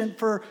sufficient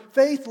for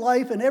faith,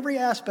 life, and every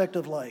aspect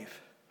of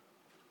life.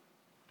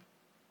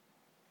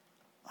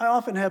 I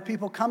often have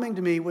people coming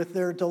to me with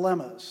their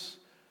dilemmas.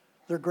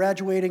 They're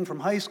graduating from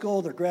high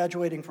school, they're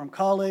graduating from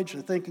college,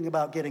 they're thinking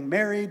about getting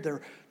married,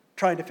 they're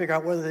trying to figure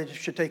out whether they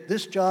should take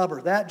this job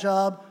or that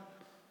job.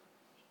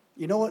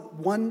 You know what?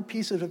 One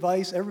piece of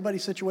advice,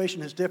 everybody's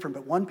situation is different,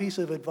 but one piece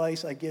of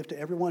advice I give to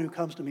everyone who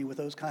comes to me with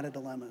those kind of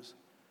dilemmas.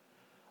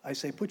 I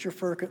say, put your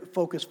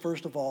focus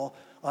first of all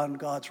on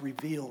God's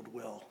revealed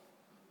will.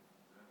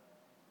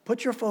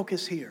 Put your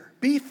focus here.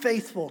 Be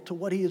faithful to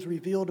what he has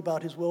revealed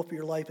about his will for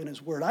your life in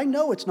his word. I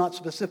know it's not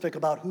specific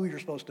about who you're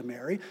supposed to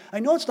marry. I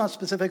know it's not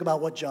specific about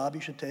what job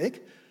you should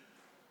take.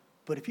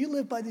 But if you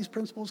live by these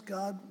principles,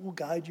 God will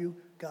guide you.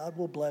 God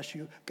will bless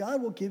you.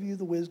 God will give you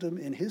the wisdom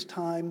in his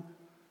time.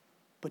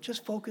 But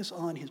just focus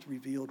on his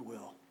revealed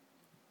will.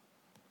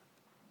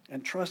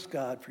 And trust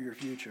God for your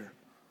future.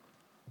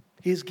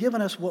 He has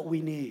given us what we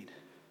need.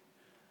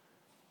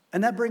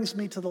 And that brings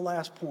me to the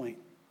last point.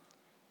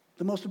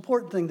 The most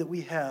important thing that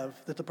we have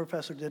that the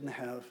professor didn't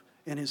have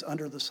in his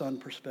under the sun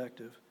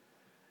perspective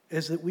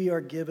is that we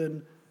are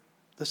given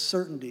the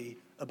certainty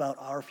about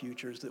our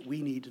futures that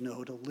we need to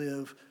know to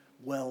live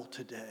well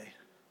today.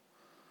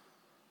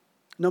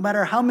 No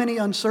matter how many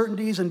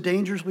uncertainties and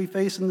dangers we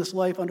face in this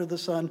life under the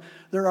sun,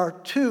 there are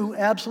two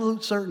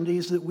absolute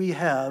certainties that we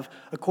have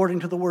according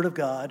to the Word of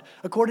God,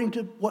 according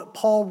to what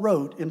Paul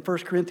wrote in 1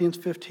 Corinthians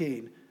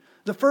 15.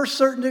 The first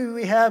certainty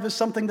we have is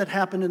something that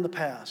happened in the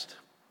past.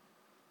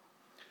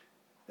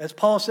 As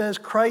Paul says,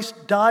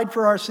 Christ died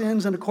for our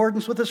sins in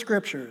accordance with the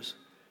Scriptures.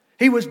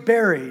 He was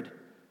buried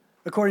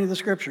according to the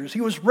Scriptures.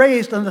 He was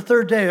raised on the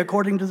third day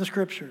according to the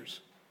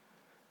Scriptures.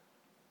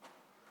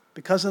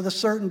 Because of the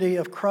certainty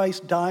of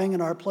Christ dying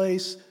in our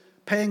place,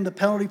 paying the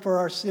penalty for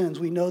our sins,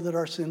 we know that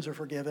our sins are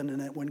forgiven, and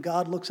that when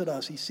God looks at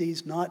us, he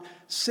sees not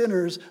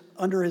sinners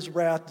under his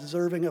wrath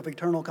deserving of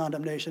eternal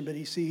condemnation, but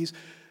he sees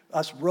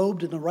us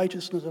robed in the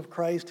righteousness of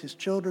Christ, his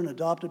children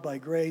adopted by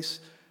grace.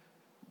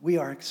 We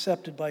are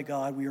accepted by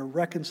God. We are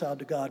reconciled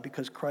to God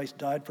because Christ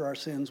died for our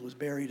sins, was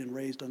buried, and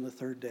raised on the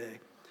third day.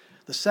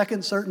 The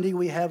second certainty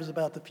we have is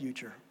about the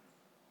future.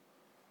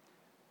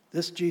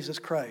 This Jesus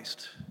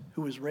Christ,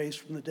 who was raised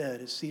from the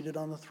dead, is seated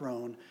on the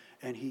throne,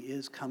 and he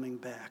is coming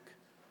back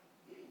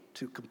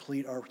to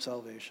complete our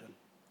salvation,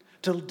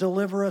 to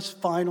deliver us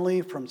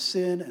finally from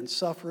sin and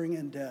suffering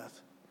and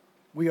death.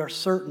 We are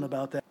certain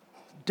about that.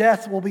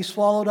 Death will be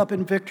swallowed up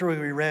in victory,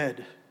 we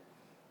read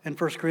in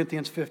 1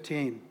 Corinthians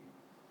 15.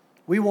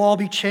 We will all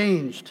be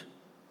changed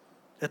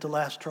at the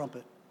last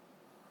trumpet.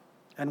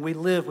 And we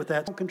live with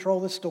that. We don't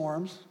control the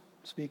storms,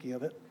 speaking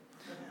of it.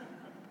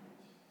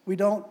 We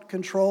don't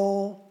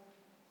control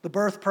the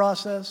birth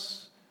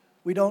process.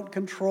 We don't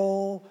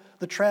control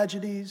the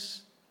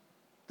tragedies,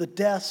 the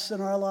deaths in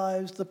our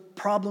lives, the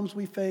problems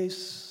we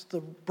face,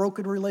 the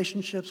broken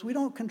relationships. We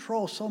don't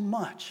control so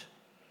much.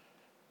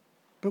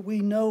 But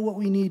we know what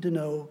we need to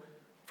know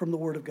from the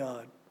Word of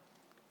God.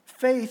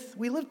 Faith,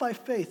 we live by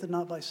faith and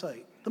not by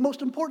sight. The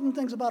most important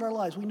things about our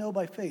lives we know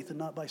by faith and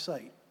not by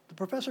sight. The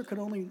professor could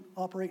only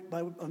operate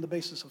on the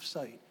basis of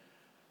sight.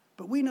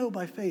 But we know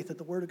by faith that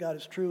the Word of God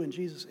is true and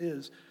Jesus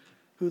is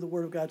who the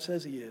Word of God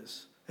says he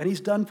is. And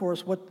he's done for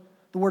us what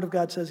the Word of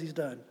God says he's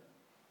done.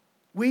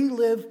 We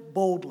live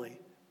boldly.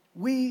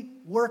 We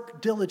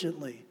work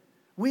diligently.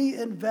 We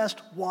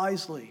invest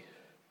wisely.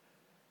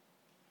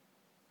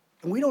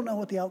 And we don't know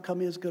what the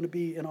outcome is going to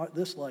be in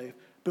this life,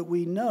 but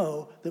we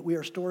know that we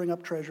are storing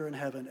up treasure in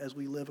heaven as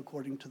we live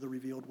according to the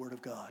revealed Word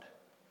of God.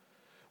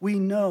 We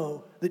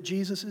know that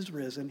Jesus is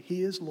risen,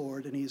 he is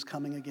Lord, and he is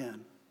coming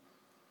again.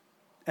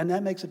 And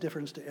that makes a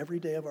difference to every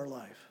day of our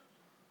life.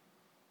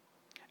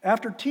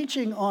 After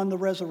teaching on the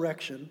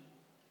resurrection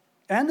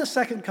and the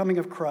second coming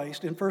of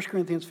Christ in 1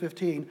 Corinthians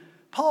 15,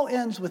 Paul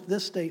ends with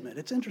this statement.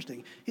 It's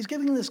interesting. He's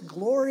giving this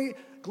glorious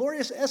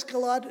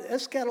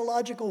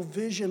eschatological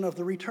vision of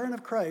the return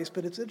of Christ,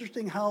 but it's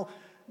interesting how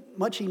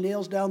much he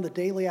nails down the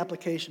daily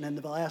application in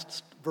the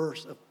last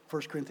verse of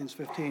 1 Corinthians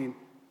 15.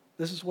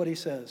 This is what he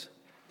says.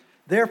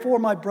 Therefore,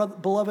 my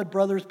beloved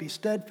brothers, be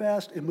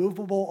steadfast,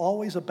 immovable,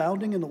 always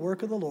abounding in the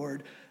work of the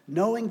Lord,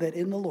 knowing that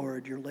in the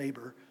Lord your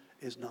labor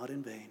is not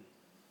in vain.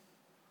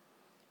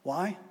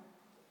 Why?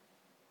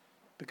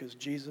 Because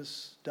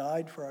Jesus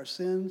died for our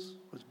sins,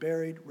 was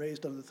buried,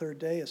 raised on the third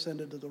day,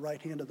 ascended to the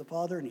right hand of the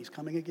Father, and he's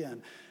coming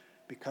again.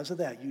 Because of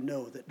that, you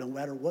know that no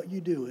matter what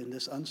you do in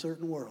this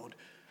uncertain world,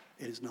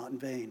 it is not in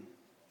vain.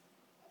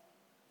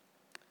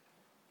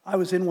 I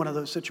was in one of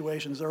those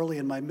situations early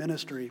in my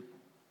ministry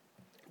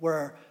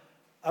where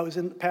I was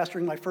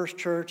pastoring my first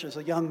church as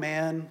a young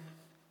man,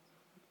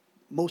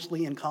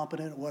 mostly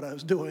incompetent at what I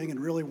was doing and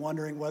really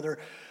wondering whether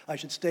I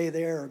should stay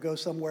there or go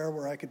somewhere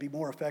where I could be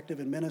more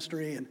effective in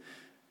ministry.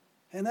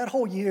 And that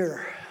whole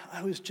year,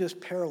 I was just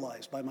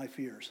paralyzed by my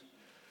fears,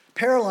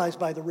 paralyzed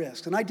by the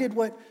risks. And I did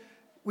what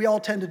we all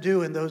tend to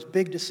do in those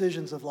big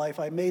decisions of life.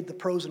 I made the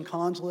pros and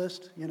cons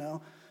list, the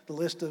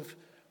list of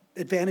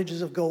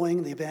advantages of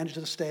going, the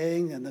advantages of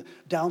staying, and the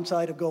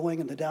downside of going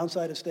and the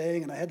downside of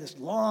staying. And I had this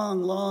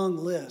long, long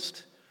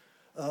list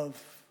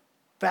of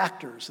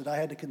factors that I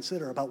had to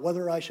consider about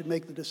whether I should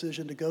make the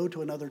decision to go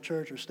to another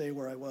church or stay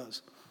where I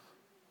was.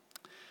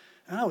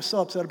 And I was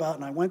so upset about it,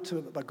 and I went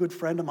to a good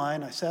friend of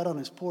mine. I sat on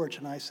his porch,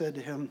 and I said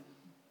to him,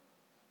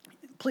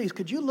 please,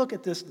 could you look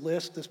at this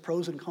list, this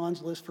pros and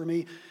cons list for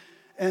me,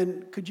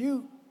 and could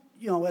you,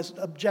 as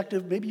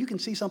objective, maybe you can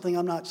see something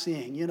I'm not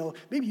seeing.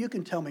 Maybe you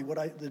can tell me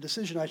the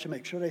decision I should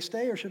make. Should I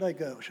stay or should I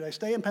go? Should I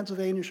stay in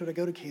Pennsylvania or should I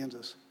go to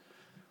Kansas?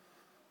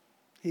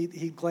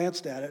 He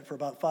glanced at it for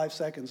about 5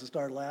 seconds and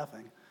started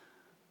laughing.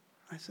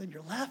 I said,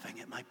 you're laughing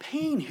at my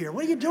pain here.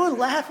 What are you doing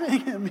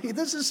laughing at me?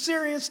 This is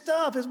serious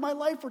stuff. It's my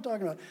life we're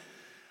talking about.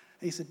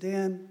 And he said,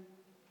 Dan,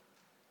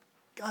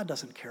 God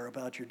doesn't care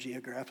about your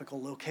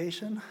geographical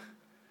location.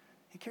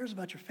 He cares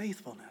about your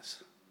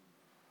faithfulness.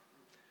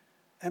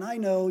 And I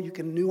know you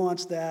can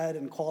nuance that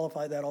and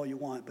qualify that all you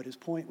want, but his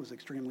point was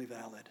extremely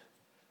valid.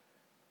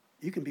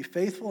 You can be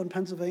faithful in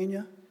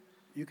Pennsylvania.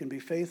 You can be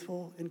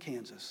faithful in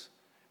Kansas.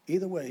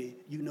 Either way,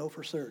 you know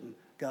for certain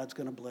God's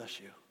going to bless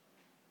you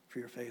for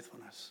your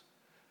faithfulness.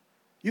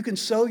 You can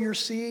sow your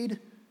seed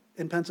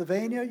in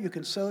Pennsylvania. You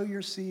can sow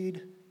your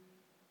seed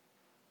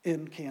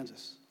in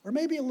Kansas. Or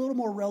maybe a little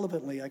more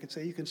relevantly, I could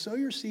say you can sow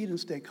your seed in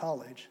State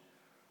College,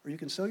 or you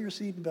can sow your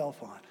seed in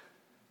Bellefonte.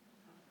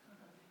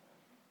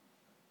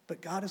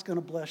 But God is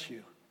going to bless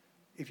you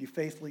if you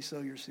faithfully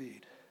sow your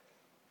seed.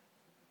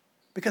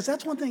 Because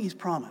that's one thing he's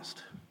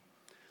promised.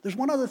 There's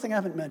one other thing I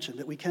haven't mentioned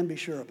that we can be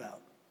sure about.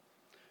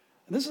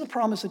 And this is a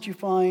promise that you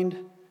find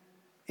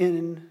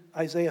in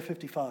Isaiah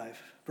 55,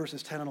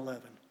 verses 10 and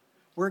 11,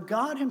 where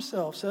God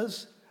himself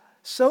says,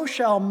 so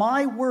shall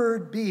my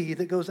word be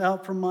that goes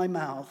out from my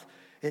mouth.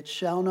 It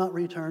shall not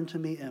return to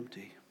me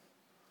empty,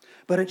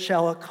 but it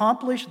shall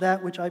accomplish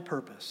that which I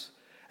purpose,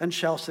 and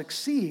shall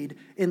succeed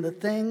in the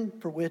thing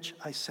for which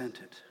I sent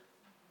it.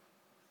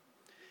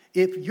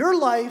 If your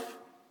life,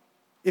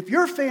 if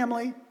your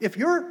family, if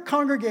your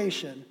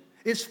congregation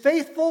is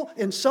faithful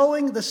in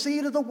sowing the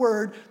seed of the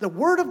word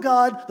of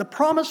God, the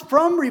promise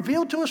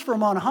revealed to us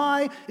from on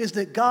high is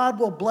that God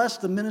will bless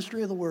the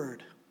ministry of the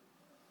word.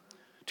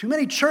 Too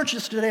many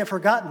churches today have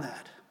forgotten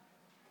that.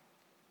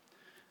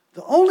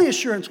 The only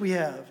assurance we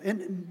have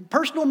in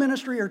personal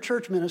ministry or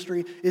church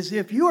ministry is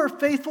if you are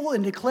faithful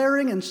in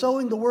declaring and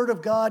sowing the word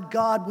of God,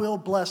 God will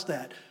bless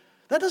that.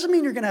 That doesn't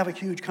mean you're going to have a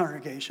huge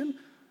congregation,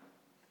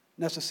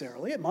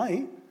 necessarily. It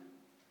might.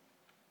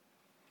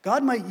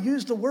 God might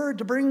use the word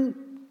to bring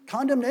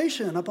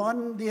condemnation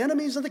upon the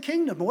enemies of the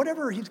kingdom,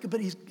 whatever.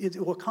 But it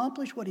will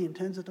accomplish what he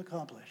intends it to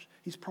accomplish.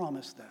 He's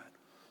promised that.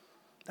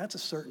 That's a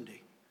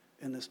certainty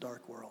in this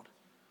dark world.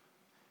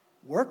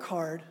 Work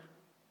hard.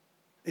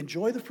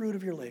 Enjoy the fruit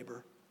of your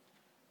labor.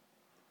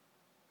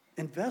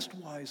 Invest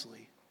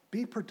wisely.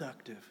 Be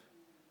productive.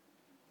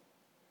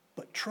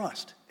 But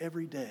trust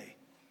every day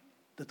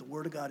that the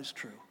word of God is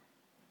true.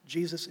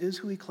 Jesus is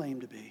who he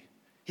claimed to be.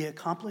 He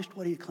accomplished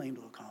what he claimed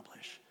to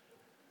accomplish.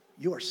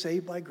 You are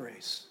saved by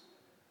grace,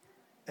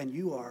 and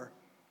you are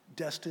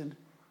destined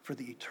for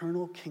the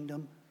eternal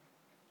kingdom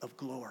of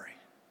glory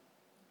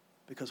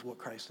because of what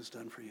Christ has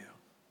done for you.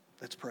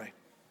 Let's pray.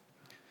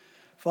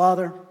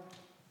 Father,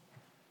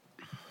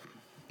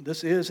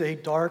 this is a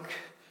dark,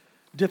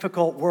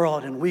 difficult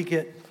world, and we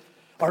get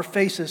our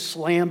faces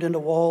slammed into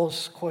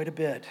walls quite a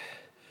bit.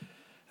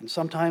 And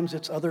sometimes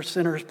it's other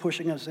sinners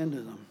pushing us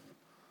into them.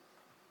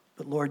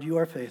 But Lord, you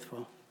are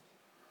faithful.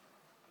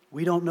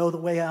 We don't know the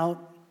way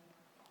out.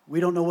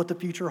 We don't know what the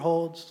future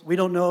holds. We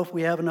don't know if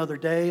we have another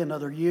day,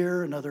 another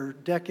year, another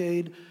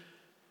decade,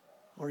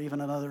 or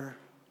even another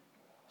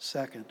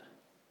second.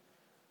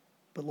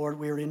 But Lord,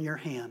 we are in your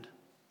hand.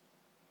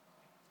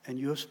 And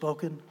you have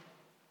spoken.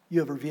 You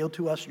have revealed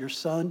to us your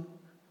Son.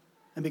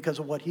 And because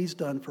of what he's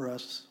done for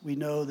us, we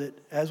know that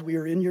as we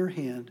are in your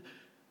hand,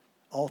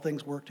 all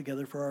things work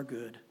together for our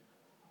good,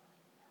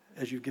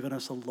 as you've given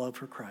us a love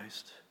for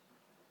Christ.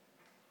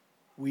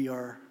 We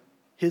are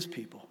his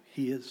people.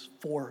 He is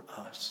for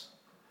us.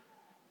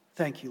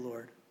 Thank you,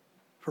 Lord,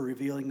 for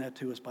revealing that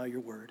to us by your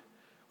word.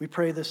 We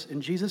pray this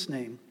in Jesus'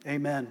 name.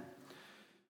 Amen.